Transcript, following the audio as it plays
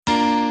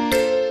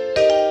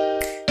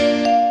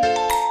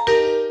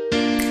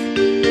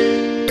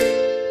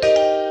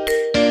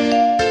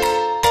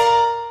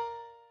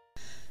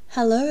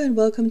and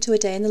welcome to A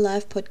Day in the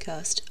Life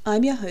podcast.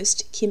 I'm your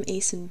host, Kim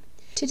Eason.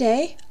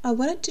 Today, I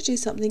wanted to do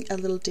something a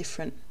little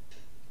different.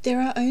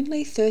 There are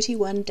only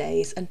 31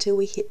 days until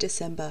we hit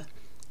December.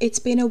 It's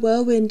been a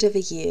whirlwind of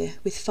a year,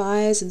 with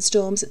fires and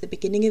storms at the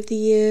beginning of the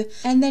year,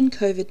 and then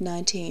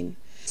COVID-19.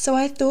 So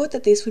I thought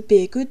that this would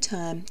be a good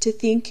time to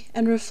think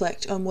and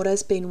reflect on what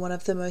has been one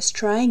of the most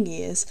trying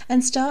years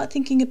and start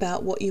thinking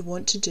about what you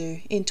want to do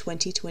in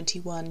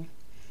 2021.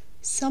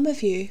 Some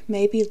of you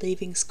may be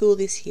leaving school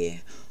this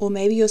year, or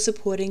maybe you're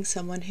supporting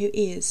someone who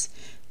is,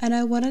 and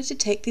I wanted to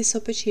take this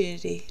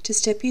opportunity to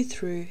step you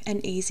through an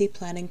easy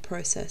planning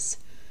process.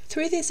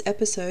 Through this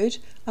episode,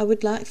 I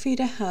would like for you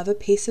to have a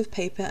piece of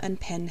paper and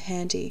pen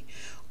handy,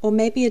 or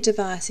maybe a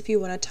device if you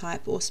want to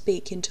type or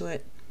speak into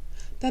it.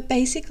 But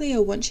basically, I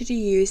want you to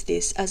use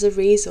this as a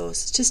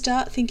resource to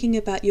start thinking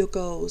about your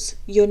goals,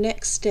 your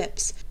next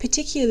steps,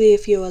 particularly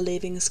if you are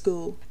leaving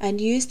school,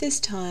 and use this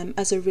time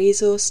as a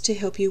resource to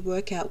help you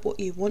work out what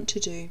you want to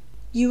do.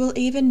 You will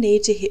even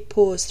need to hit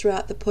pause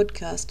throughout the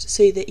podcast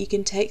so that you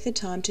can take the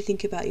time to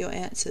think about your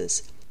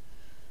answers.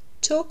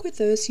 Talk with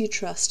those you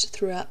trust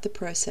throughout the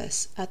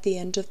process at the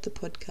end of the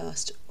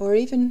podcast, or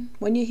even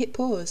when you hit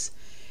pause.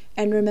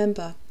 And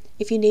remember,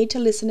 if you need to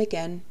listen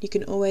again, you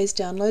can always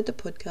download the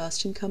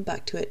podcast and come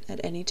back to it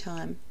at any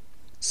time.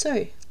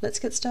 So, let's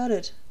get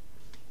started.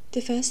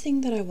 The first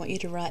thing that I want you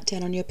to write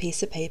down on your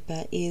piece of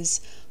paper is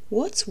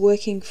what's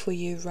working for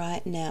you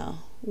right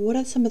now. What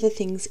are some of the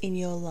things in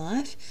your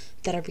life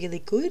that are really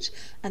good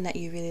and that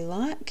you really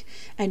like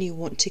and you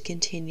want to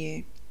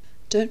continue?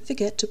 Don't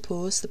forget to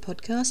pause the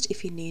podcast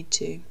if you need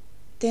to.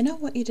 Then I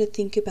want you to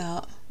think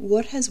about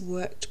what has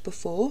worked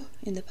before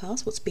in the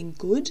past, what's been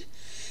good,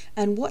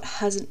 and what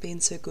hasn't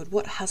been so good,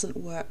 what hasn't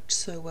worked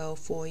so well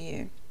for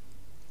you.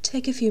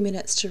 Take a few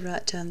minutes to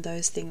write down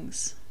those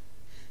things.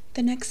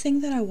 The next thing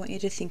that I want you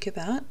to think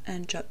about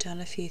and jot down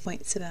a few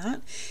points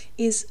about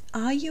is,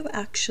 are you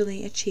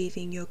actually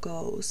achieving your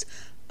goals?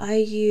 Are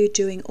you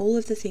doing all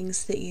of the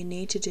things that you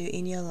need to do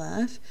in your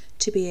life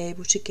to be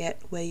able to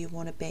get where you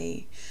want to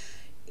be?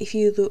 If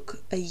you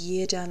look a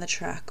year down the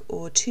track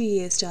or 2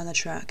 years down the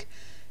track,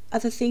 are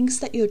the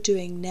things that you're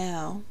doing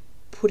now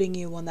putting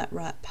you on that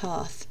right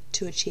path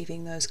to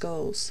achieving those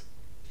goals?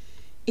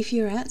 If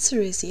your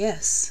answer is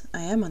yes,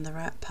 I am on the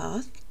right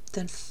path,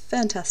 then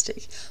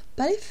fantastic.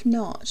 But if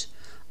not,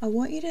 I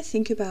want you to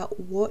think about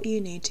what you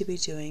need to be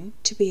doing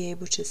to be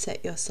able to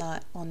set your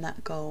sight on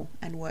that goal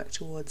and work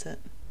towards it.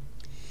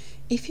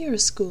 If you're a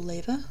school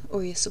leaver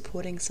or you're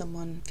supporting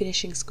someone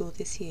finishing school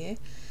this year,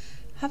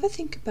 have a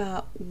think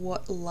about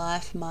what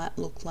life might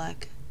look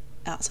like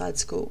outside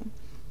school.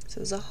 So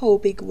there's a whole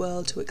big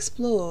world to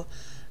explore.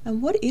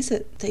 And what is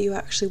it that you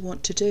actually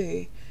want to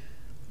do?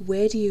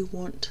 Where do you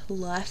want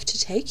life to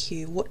take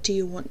you? What do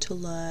you want to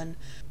learn?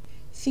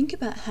 Think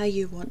about how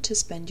you want to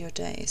spend your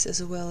days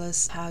as well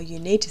as how you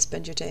need to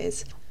spend your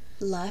days.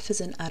 Life as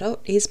an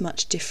adult is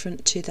much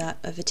different to that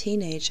of a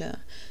teenager.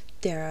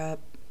 There are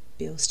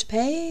bills to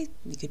pay,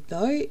 you could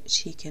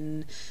vote, you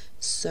can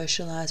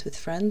socialize with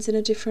friends in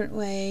a different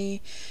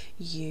way,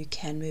 you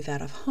can move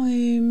out of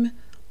home,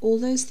 all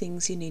those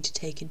things you need to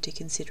take into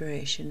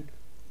consideration.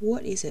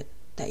 What is it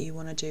that you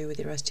want to do with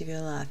the rest of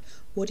your life?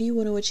 What do you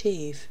want to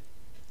achieve?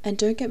 And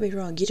don't get me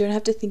wrong, you don't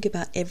have to think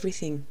about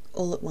everything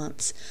all at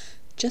once.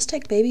 Just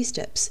take baby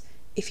steps.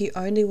 If you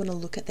only want to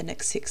look at the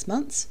next 6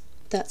 months,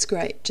 that's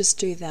great, just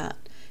do that.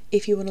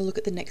 If you want to look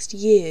at the next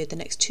year, the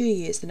next 2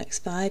 years, the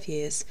next 5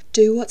 years,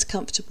 do what's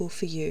comfortable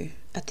for you.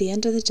 At the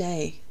end of the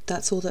day,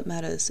 that's all that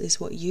matters, is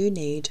what you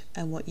need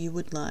and what you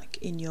would like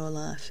in your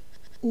life.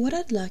 What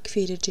I'd like for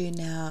you to do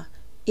now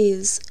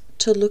is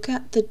to look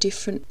at the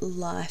different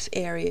life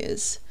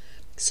areas.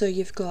 So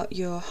you've got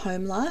your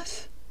home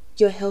life,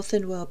 your health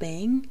and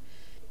well-being,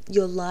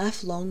 your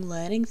lifelong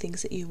learning,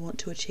 things that you want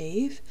to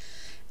achieve,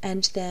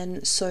 and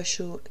then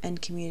social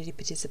and community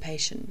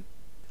participation.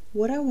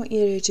 What I want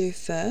you to do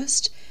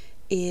first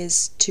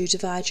is to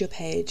divide your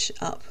page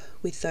up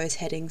with those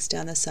headings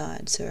down the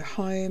side. So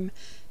home,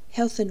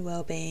 health and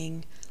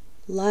well-being,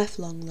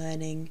 lifelong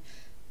learning,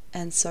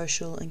 and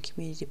social and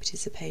community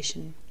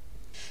participation.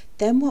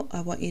 Then what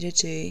I want you to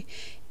do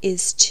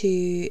is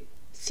to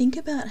think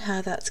about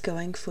how that's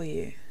going for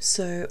you.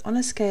 So on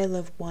a scale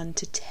of 1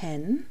 to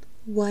 10,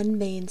 1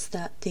 means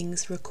that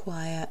things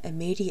require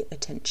immediate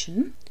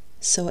attention,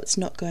 so it's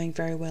not going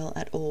very well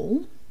at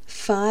all.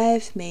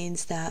 5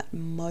 means that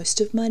most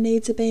of my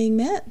needs are being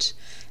met,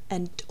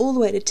 and all the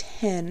way to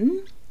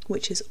 10,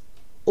 which is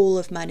all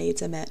of my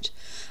needs are met.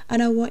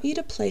 And I want you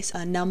to place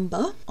a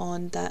number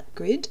on that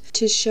grid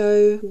to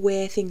show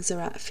where things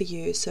are at for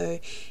you. So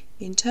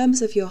in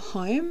terms of your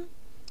home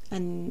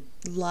and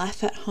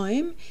life at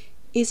home,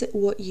 is it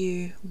what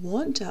you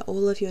want? Are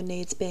all of your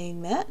needs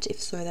being met? If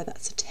so,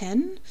 that's a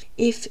 10.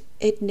 If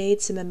it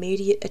needs some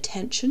immediate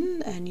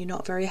attention and you're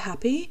not very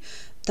happy,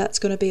 that's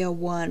going to be a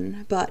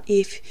 1. But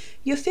if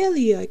you're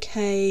fairly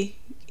okay,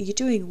 you're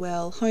doing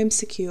well, home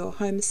secure,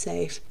 home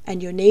safe,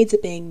 and your needs are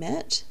being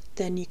met,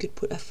 then you could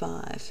put a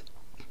 5.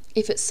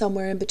 If it's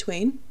somewhere in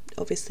between,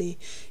 obviously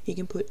you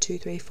can put 2,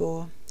 3,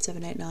 4,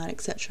 7, 8, 9,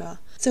 etc.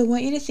 So I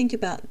want you to think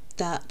about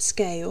that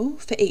scale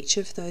for each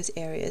of those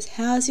areas.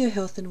 How's your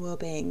health and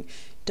well-being?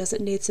 Does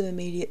it need some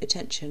immediate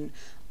attention?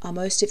 Are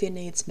most of your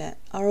needs met?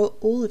 Are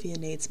all of your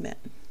needs met?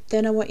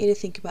 Then I want you to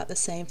think about the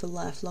same for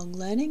lifelong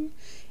learning,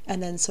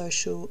 and then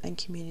social and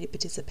community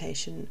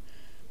participation.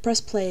 Press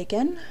play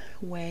again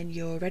when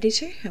you're ready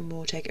to, and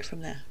we'll take it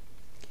from there.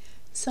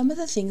 Some of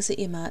the things that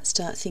you might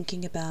start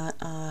thinking about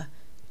are,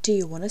 do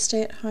you want to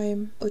stay at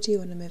home, or do you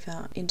want to move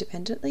out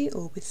independently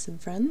or with some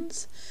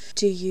friends?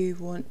 Do you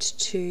want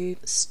to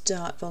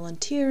start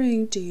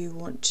volunteering? Do you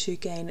want to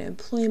gain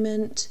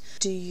employment?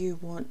 Do you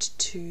want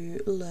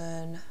to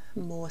learn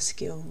more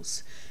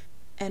skills?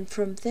 And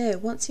from there,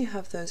 once you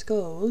have those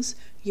goals,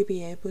 you'll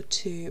be able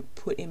to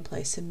put in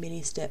place some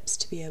mini steps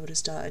to be able to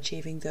start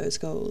achieving those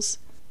goals.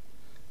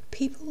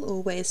 People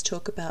always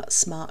talk about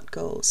SMART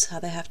goals, how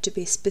they have to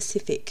be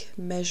specific,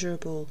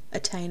 measurable,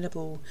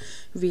 attainable,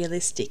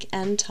 realistic,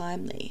 and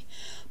timely.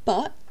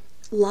 But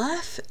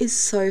life is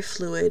so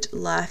fluid,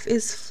 life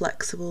is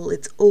flexible,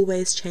 it's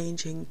always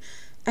changing,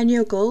 and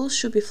your goals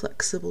should be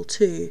flexible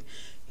too.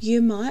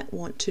 You might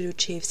want to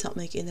achieve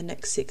something in the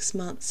next 6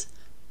 months,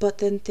 but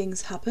then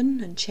things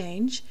happen and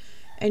change,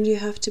 and you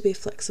have to be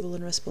flexible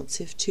and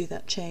responsive to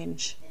that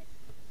change.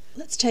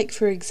 Let's take,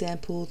 for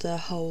example, the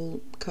whole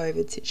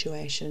COVID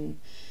situation.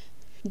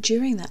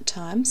 During that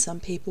time, some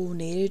people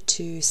needed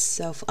to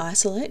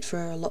self-isolate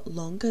for a lot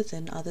longer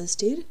than others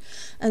did,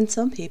 and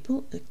some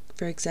people,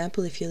 for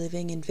example, if you're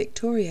living in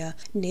Victoria,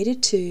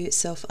 needed to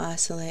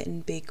self-isolate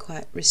and be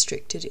quite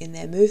restricted in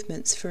their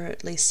movements for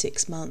at least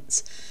 6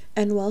 months.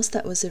 And whilst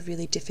that was a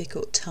really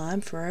difficult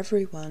time for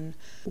everyone,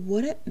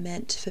 what it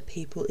meant for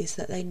people is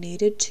that they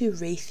needed to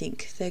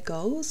rethink their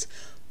goals,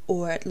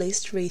 or at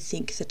least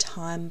rethink the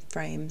time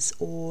frames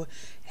or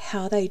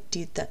how they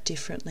did that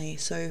differently.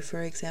 So,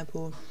 for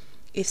example,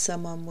 if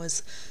someone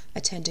was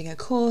attending a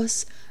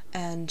course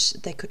and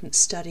they couldn't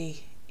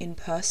study in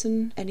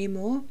person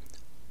anymore,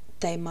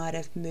 they might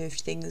have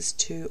moved things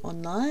to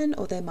online,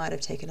 or they might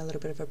have taken a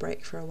little bit of a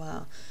break for a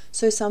while.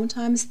 So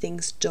sometimes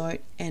things don't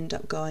end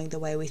up going the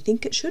way we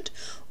think it should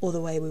or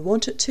the way we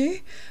want it to,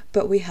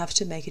 but we have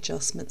to make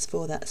adjustments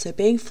for that. So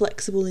being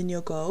flexible in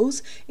your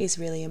goals is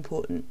really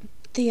important.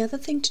 The other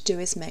thing to do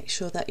is make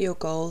sure that your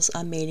goals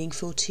are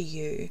meaningful to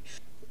you.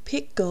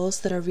 Pick goals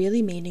that are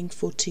really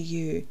meaningful to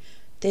you.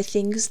 They're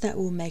things that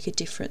will make a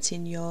difference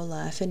in your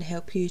life and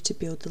help you to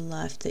build the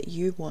life that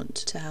you want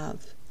to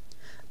have.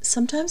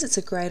 Sometimes it's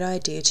a great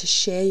idea to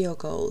share your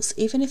goals,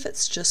 even if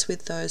it's just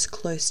with those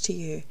close to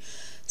you.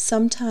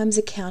 Sometimes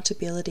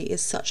accountability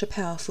is such a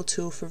powerful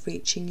tool for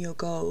reaching your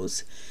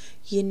goals.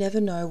 You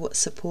never know what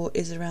support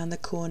is around the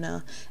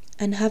corner,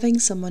 and having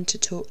someone to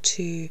talk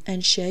to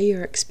and share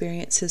your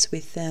experiences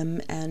with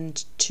them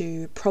and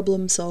to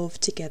problem solve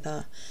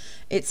together,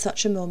 it's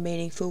such a more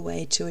meaningful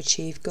way to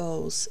achieve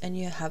goals, and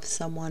you have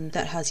someone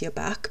that has your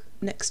back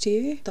next to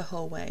you the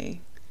whole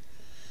way.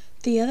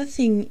 The other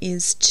thing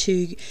is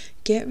to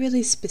get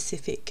really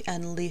specific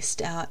and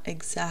list out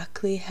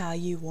exactly how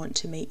you want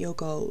to meet your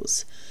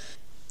goals.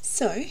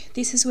 So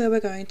this is where we're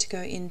going to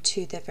go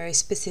into the very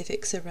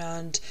specifics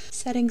around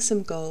setting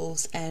some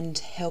goals and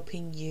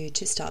helping you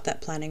to start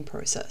that planning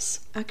process.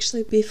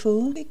 Actually,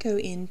 before we go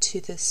into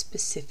the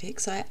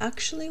specifics, I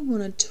actually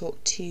want to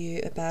talk to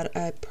you about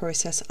a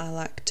process I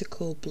like to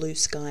call blue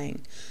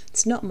skying.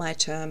 It's not my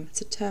term,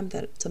 it's a term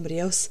that somebody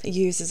else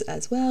uses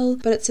as well,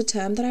 but it's a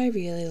term that I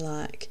really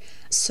like.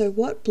 So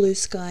what blue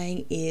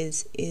skying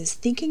is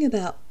thinking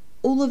about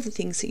all of the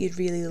things that you'd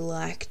really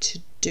like to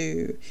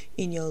do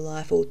in your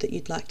life, or that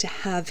you'd like to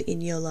have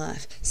in your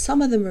life.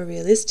 Some of them are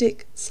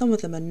realistic, some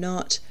of them are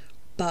not,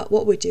 but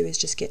what we do is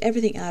just get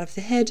everything out of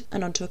the head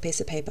and onto a piece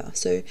of paper.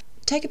 So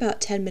take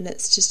about 10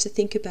 minutes just to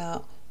think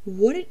about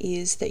what it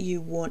is that you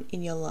want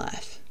in your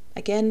life.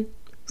 Again,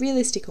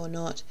 realistic or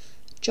not,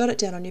 jot it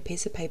down on your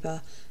piece of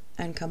paper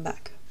and come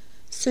back.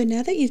 So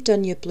now that you've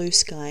done your blue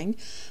skying,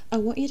 I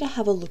want you to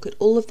have a look at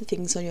all of the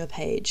things on your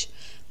page,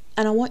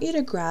 and I want you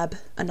to grab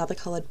another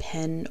coloured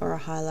pen or a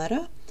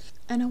highlighter,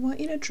 and I want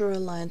you to draw a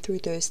line through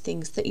those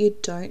things that you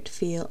don't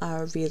feel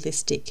are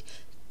realistic,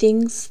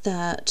 things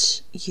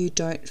that you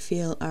don't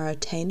feel are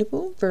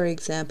attainable. For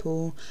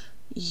example,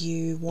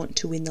 you want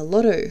to win the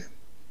lotto,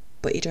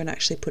 but you don't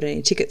actually put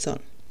any tickets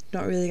on.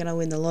 Not really going to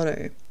win the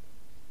lotto.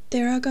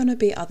 There are going to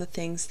be other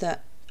things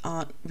that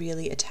aren't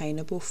really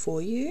attainable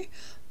for you,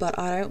 but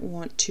I don't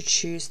want to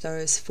choose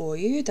those for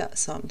you.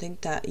 That's something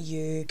that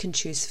you can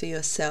choose for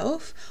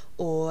yourself,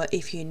 or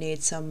if you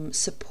need some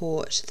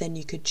support, then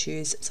you could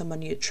choose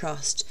someone you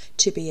trust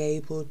to be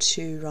able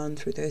to run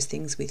through those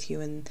things with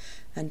you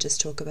and just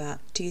talk about,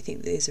 do you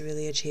think these are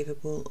really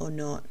achievable or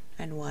not,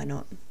 and why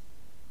not?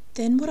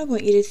 Then what I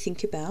want you to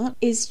think about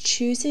is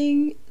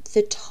choosing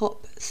the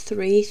top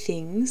 3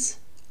 things,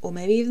 or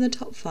maybe even the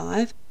top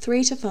 5.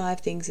 3 to 5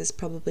 things is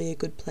probably a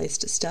good place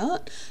to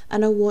start.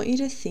 And I want you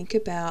to think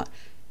about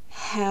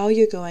how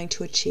you're going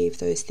to achieve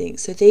those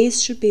things. So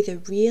these should be the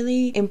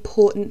really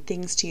important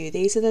things to you.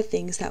 These are the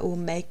things that will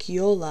make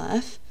your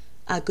life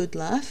a good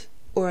life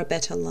or a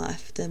better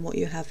life than what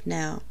you have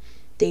now.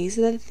 These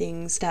are the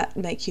things that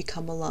make you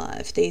come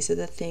alive. These are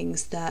the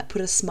things that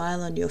put a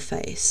smile on your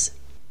face.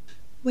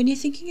 When you're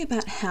thinking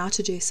about how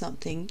to do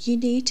something, you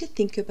need to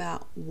think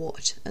about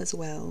what as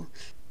well.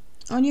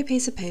 On your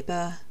piece of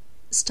paper,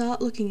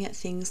 start looking at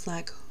things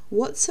like,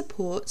 what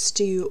supports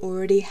do you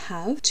already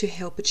have to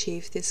help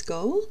achieve this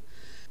goal?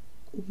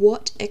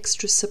 What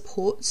extra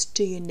supports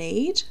do you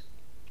need?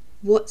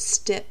 What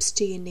steps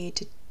do you need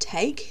to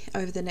take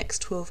over the next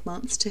 12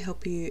 months to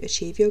help you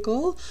achieve your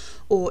goal?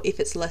 Or if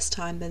it's less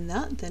time than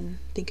that, then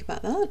think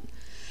about that.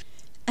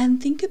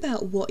 And think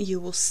about what you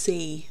will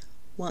see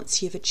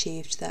once you've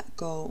achieved that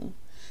goal.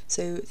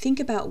 So think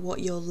about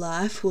what your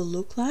life will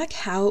look like,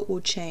 how it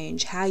will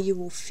change, how you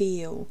will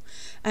feel,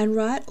 and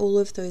write all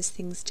of those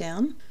things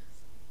down.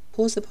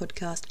 Pause the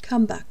podcast,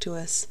 come back to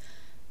us,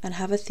 and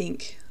have a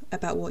think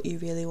about what you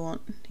really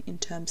want in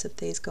terms of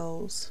these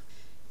goals.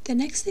 The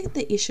next thing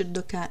that you should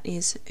look at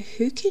is,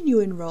 who can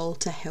you enroll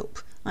to help?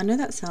 I know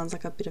that sounds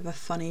like a bit of a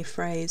funny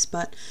phrase,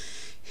 but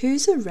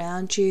who's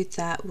around you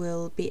that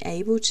will be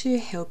able to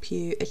help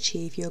you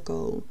achieve your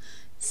goal?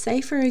 Say,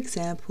 for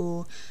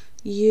example,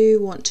 you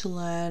want to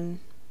learn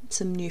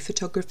some new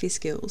photography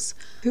skills.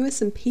 Who are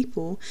some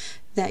people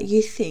that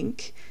you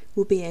think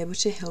will be able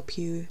to help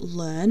you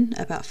learn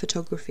about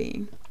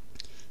photography?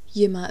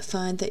 You might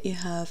find that you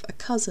have a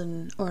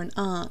cousin or an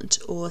aunt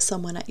or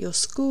someone at your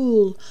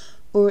school,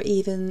 or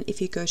even if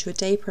you go to a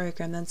day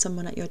program, then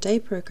someone at your day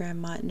program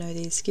might know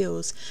these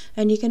skills,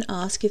 and you can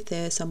ask if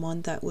there's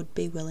someone that would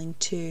be willing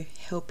to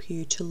help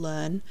you to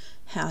learn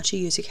how to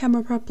use your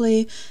camera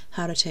properly,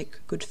 how to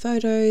take good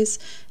photos,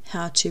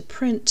 how to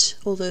print,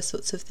 all those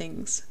sorts of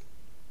things.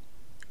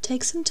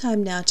 Take some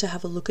time now to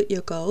have a look at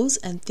your goals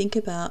and think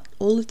about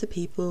all of the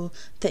people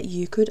that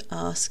you could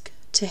ask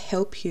to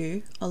help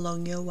you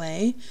along your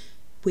way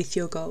with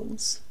your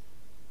goals.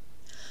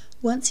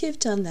 Once you've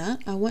done that,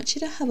 I want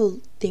you to have a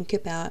think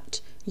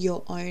about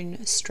your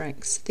own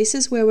strengths. This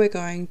is where we're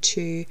going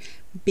to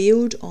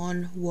build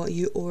on what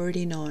you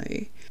already know.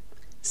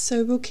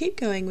 So we'll keep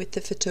going with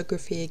the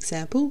photography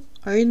example,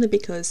 only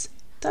because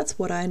that's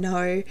what I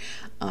know.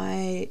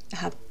 I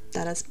have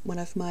that as one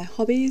of my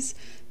hobbies.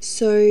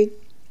 So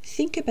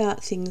think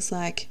about things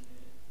like,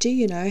 do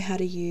you know how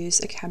to use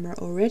a camera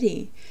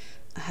already?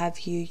 Have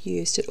you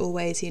used it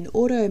always in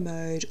auto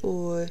mode,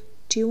 or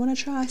do you want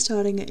to try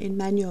starting it in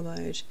manual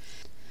mode?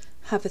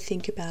 Have a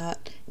think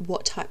about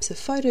what types of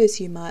photos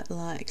you might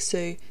like.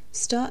 So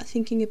start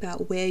thinking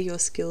about where your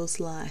skills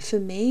lie. For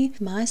me,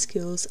 my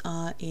skills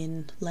are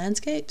in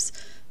landscapes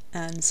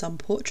and some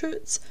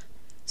portraits,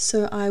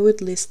 so I would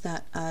list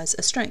that as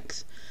a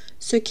strength.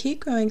 So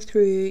keep going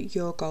through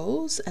your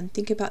goals and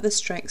think about the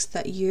strengths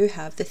that you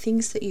have, the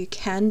things that you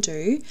can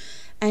do,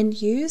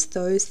 and use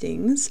those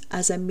things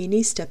as a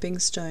mini stepping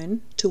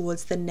stone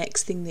towards the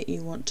next thing that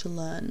you want to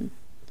learn.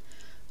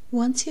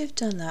 Once you've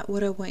done that,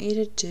 what I want you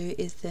to do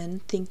is then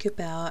think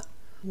about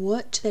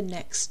what the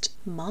next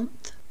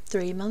month,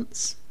 3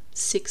 months,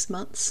 6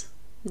 months,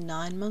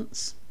 9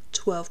 months,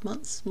 12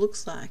 months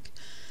looks like.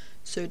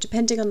 So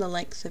depending on the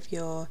length of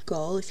your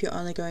goal, if you're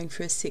only going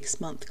for a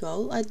 6-month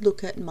goal, I'd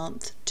look at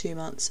month, 2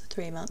 months,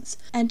 3 months,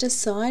 and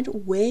decide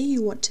where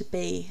you want to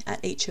be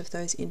at each of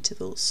those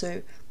intervals.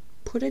 So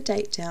put a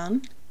date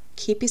down,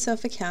 keep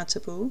yourself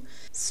accountable.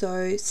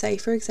 So say,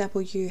 for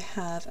example, you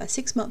have a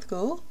 6-month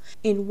goal.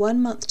 In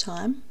 1 month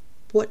time,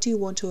 what do you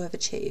want to have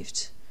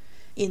achieved?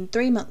 In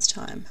 3 months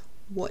time,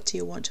 what do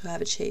you want to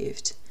have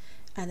achieved?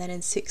 And then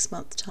in 6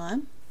 months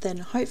time, then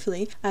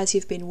hopefully as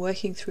you've been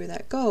working through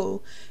that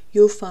goal,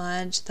 you'll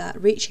find that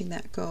reaching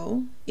that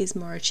goal is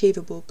more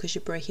achievable because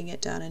you're breaking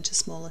it down into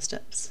smaller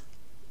steps.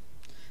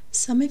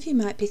 Some of you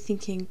might be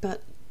thinking,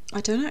 but I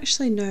don't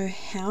actually know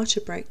how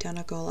to break down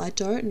a goal. I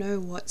don't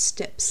know what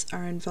steps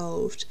are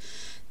involved.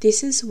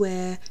 This is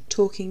where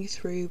talking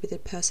through with a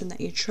person that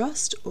you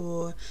trust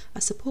or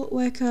a support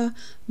worker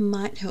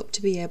might help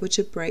to be able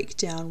to break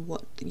down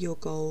what your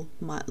goal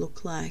might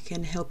look like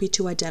and help you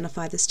to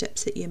identify the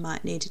steps that you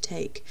might need to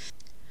take.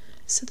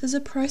 So there's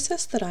a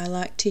process that I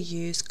like to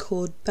use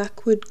called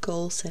backward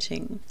goal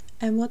setting.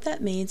 And what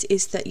that means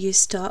is that you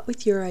start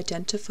with your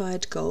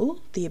identified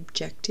goal, the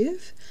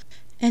objective,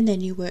 and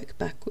then you work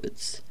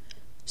backwards.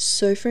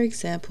 So for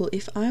example,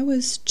 if I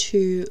was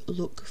to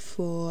look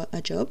for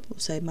a job, or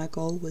say my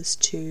goal was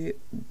to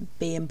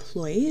be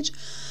employed,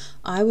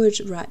 I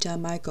would write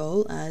down my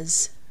goal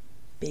as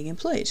being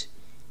employed.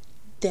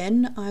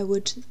 Then I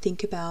would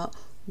think about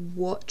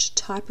what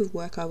type of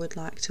work I would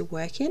like to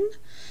work in,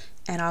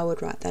 and I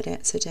would write that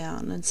answer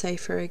down. And say,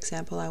 for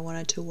example, I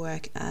wanted to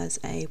work as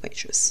a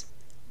waitress.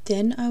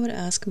 Then I would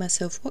ask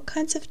myself, what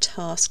kinds of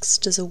tasks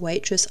does a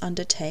waitress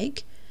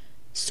undertake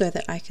so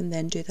that I can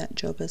then do that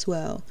job as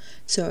well?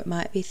 So it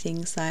might be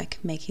things like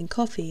making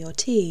coffee or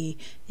tea.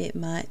 It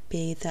might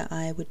be that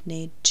I would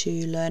need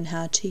to learn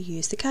how to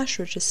use the cash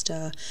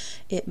register.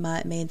 It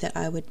might mean that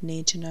I would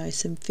need to know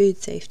some food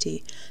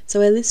safety.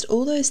 So I list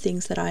all those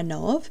things that I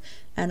know of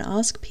and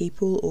ask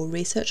people or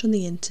research on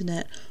the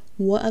internet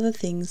what other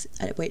things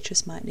a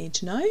waitress might need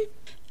to know,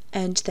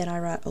 and then I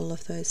write all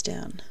of those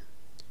down.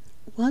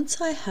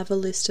 Once I have a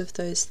list of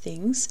those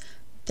things,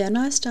 then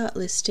I start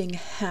listing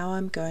how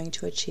I'm going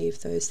to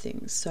achieve those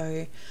things.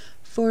 So,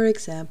 for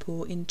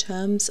example, in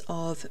terms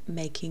of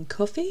making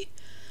coffee,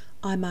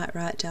 I might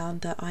write down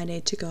that I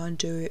need to go and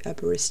do a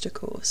barista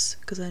course,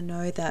 because I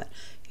know that,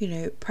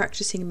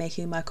 practicing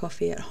making my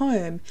coffee at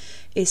home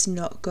is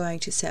not going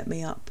to set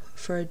me up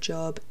for a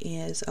job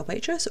as a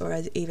waitress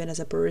or even as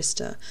a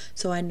barista.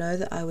 So I know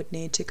that I would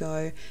need to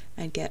go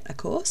and get a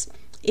course.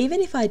 Even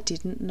if I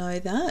didn't know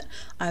that,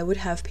 I would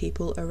have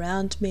people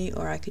around me,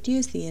 or I could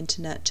use the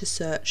internet to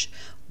search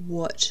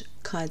what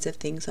kinds of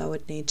things I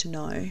would need to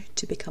know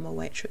to become a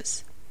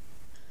waitress.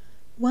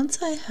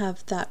 Once I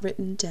have that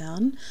written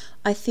down,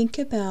 I think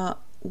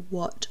about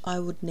what I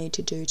would need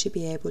to do to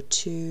be able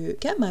to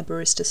get my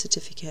barista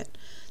certificate.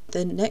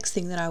 The next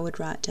thing that I would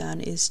write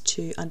down is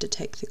to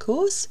undertake the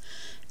course,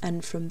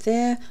 and from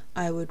there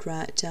I would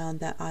write down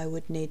that I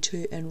would need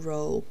to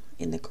enroll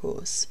in the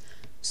course.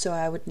 So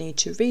I would need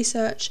to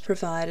research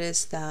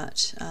providers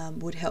that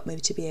would help me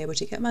to be able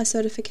to get my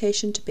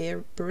certification to be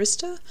a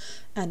barista,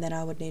 and then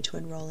I would need to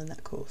enroll in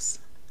that course.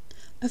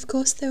 Of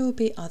course, there will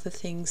be other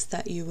things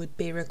that you would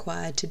be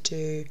required to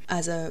do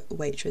as a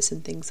waitress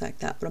and things like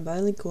that, but I'm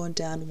only going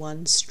down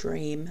one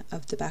stream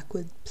of the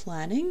backward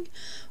planning.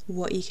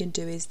 What you can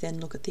do is then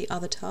look at the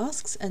other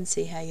tasks and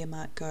see how you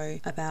might go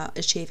about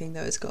achieving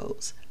those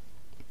goals.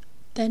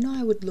 Then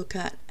I would look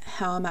at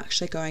how I'm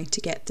actually going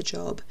to get the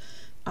job.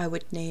 I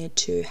would need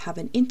to have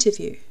an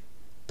interview,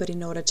 but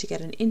in order to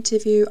get an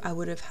interview, I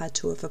would have had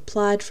to have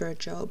applied for a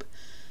job.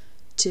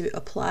 To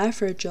apply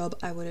for a job,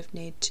 I would have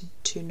needed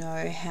to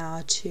know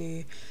how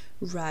to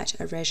write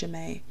a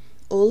resume.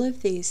 All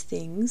of these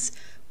things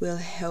will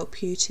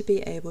help you to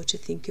be able to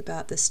think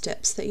about the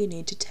steps that you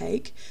need to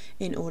take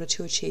in order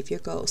to achieve your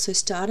goal. So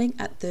starting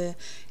at the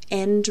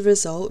end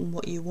result and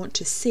what you want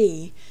to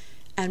see,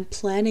 and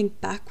planning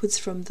backwards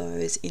from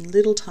those in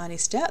little tiny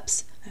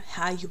steps,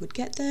 how you would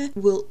get there,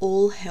 will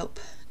all help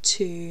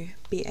to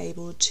be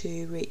able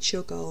to reach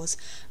your goals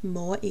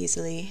more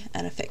easily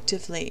and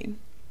effectively.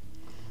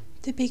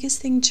 The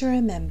biggest thing to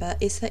remember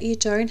is that you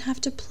don't have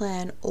to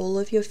plan all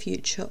of your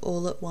future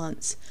all at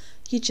once.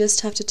 You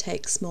just have to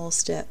take small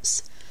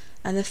steps.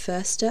 And the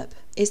first step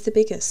is the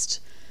biggest.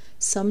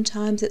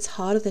 Sometimes it's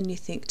harder than you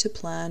think to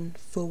plan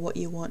for what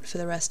you want for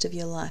the rest of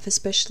your life,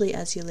 especially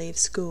as you leave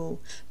school.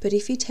 But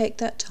if you take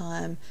that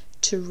time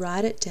to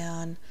write it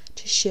down,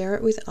 to share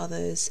it with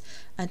others,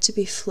 and to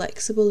be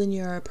flexible in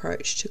your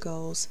approach to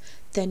goals,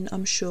 then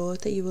I'm sure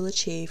that you will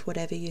achieve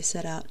whatever you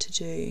set out to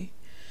do.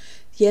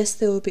 Yes,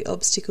 there will be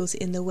obstacles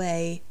in the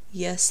way.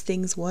 Yes,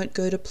 things won't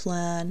go to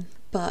plan.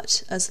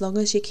 But as long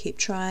as you keep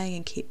trying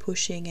and keep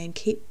pushing and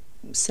keep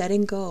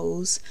setting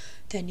goals,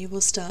 then you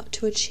will start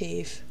to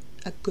achieve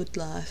a good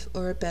life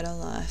or a better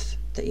life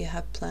that you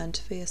have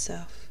planned for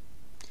yourself.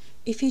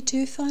 If you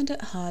do find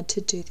it hard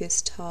to do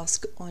this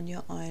task on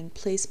your own,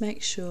 please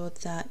make sure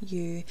that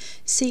you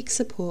seek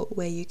support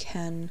where you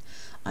can.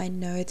 I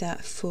know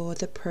that for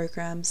the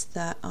programs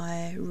that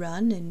I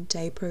run in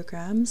day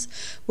programs,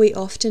 we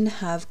often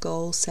have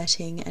goal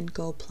setting and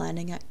goal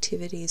planning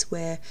activities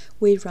where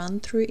we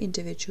run through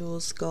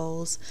individuals'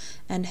 goals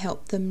and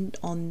help them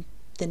on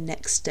the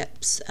next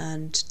steps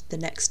and the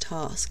next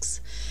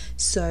tasks.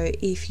 So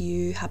if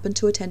you happen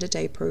to attend a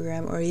day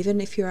program, or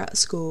even if you're at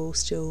school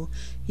still,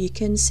 you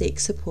can seek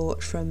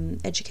support from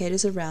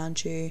educators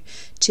around you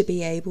to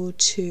be able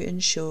to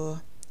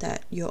ensure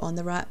that you're on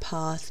the right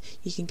path.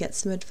 You can get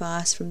some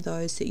advice from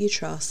those that you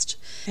trust,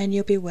 and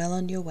you'll be well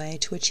on your way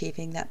to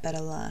achieving that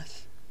better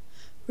life.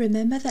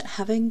 Remember that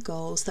having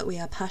goals that we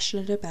are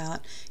passionate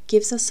about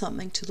gives us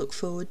something to look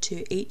forward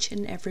to each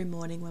and every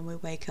morning when we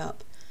wake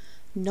up.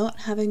 Not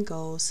having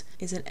goals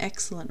is an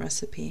excellent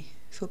recipe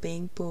for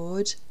being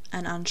bored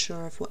and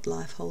unsure of what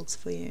life holds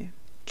for you.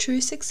 True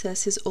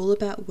success is all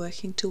about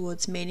working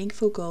towards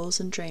meaningful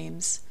goals and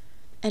dreams.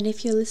 And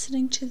if you're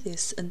listening to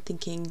this and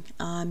thinking,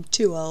 I'm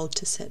too old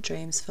to set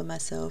dreams for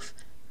myself,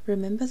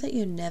 remember that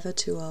you're never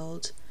too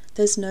old.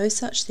 There's no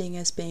such thing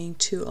as being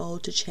too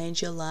old to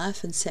change your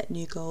life and set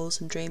new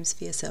goals and dreams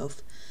for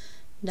yourself.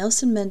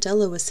 Nelson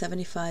Mandela was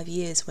 75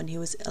 years when he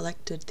was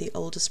elected the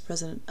oldest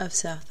president of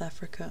South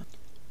Africa.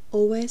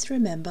 Always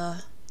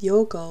remember,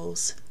 your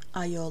goals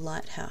are your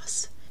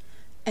lighthouse,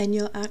 and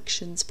your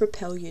actions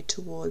propel you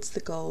towards the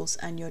goals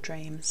and your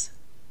dreams.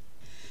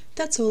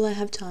 That's all I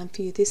have time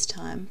for you this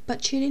time,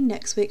 but tune in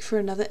next week for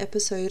another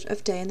episode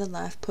of Day in the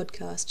Life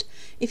podcast.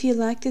 If you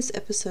like this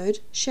episode,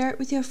 share it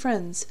with your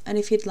friends, and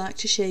if you'd like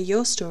to share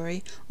your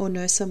story or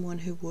know someone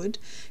who would,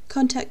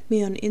 contact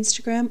me on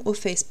Instagram or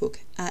Facebook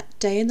at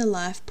Day in the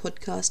Life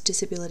Podcast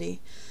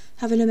Disability.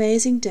 Have an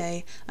amazing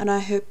day, and I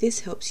hope this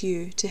helps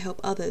you to help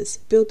others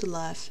build the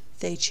life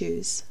they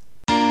choose.